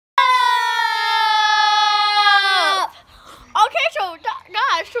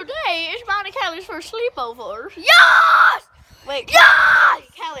Kelly's for sleepover. Yes! Wait, Yes!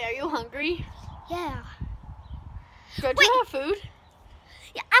 Kelly, are you hungry? Yeah. Don't Wait. you have food?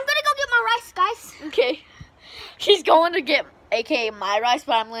 Yeah, I'm gonna go get my rice, guys. Okay. She's going to get, aka my rice,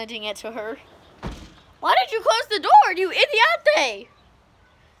 but I'm lending it to her. Why did you close the door, you idiot?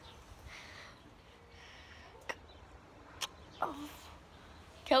 Oh.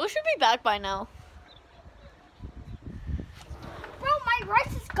 Kelly should be back by now. Bro, my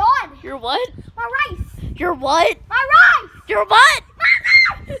rice is gone. Your what? My rice. Your what? My rice. Your what? My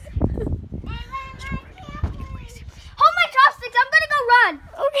rice. Hold my chopsticks. I'm gonna go run.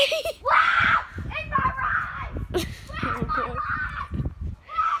 Okay. Wow! It's my rice. Where's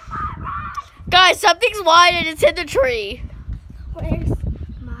my rice? Guys, something's white and it's in the tree. Where's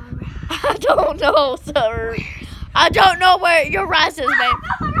my rice? I don't know, sir. I don't know where your rice is, man. My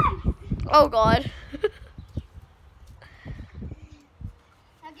rice. Oh, God.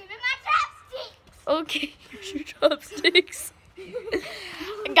 Now give me my chopsticks. Okay, here's your chopsticks.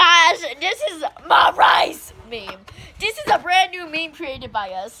 Guys, this is my rice meme. This is a brand new meme created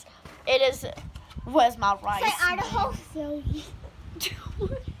by us. It is, where's my rice? Say Idaho solely.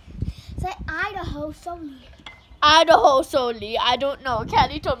 Say Idaho solely. Idaho solely. I don't know.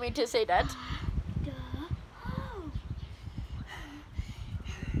 Kelly told me to say that.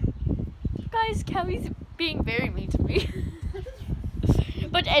 Guys, Kelly's being very mean to me.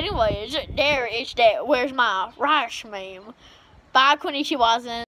 But anyways, there is that. Where's my rice meme? Back when she wasn't.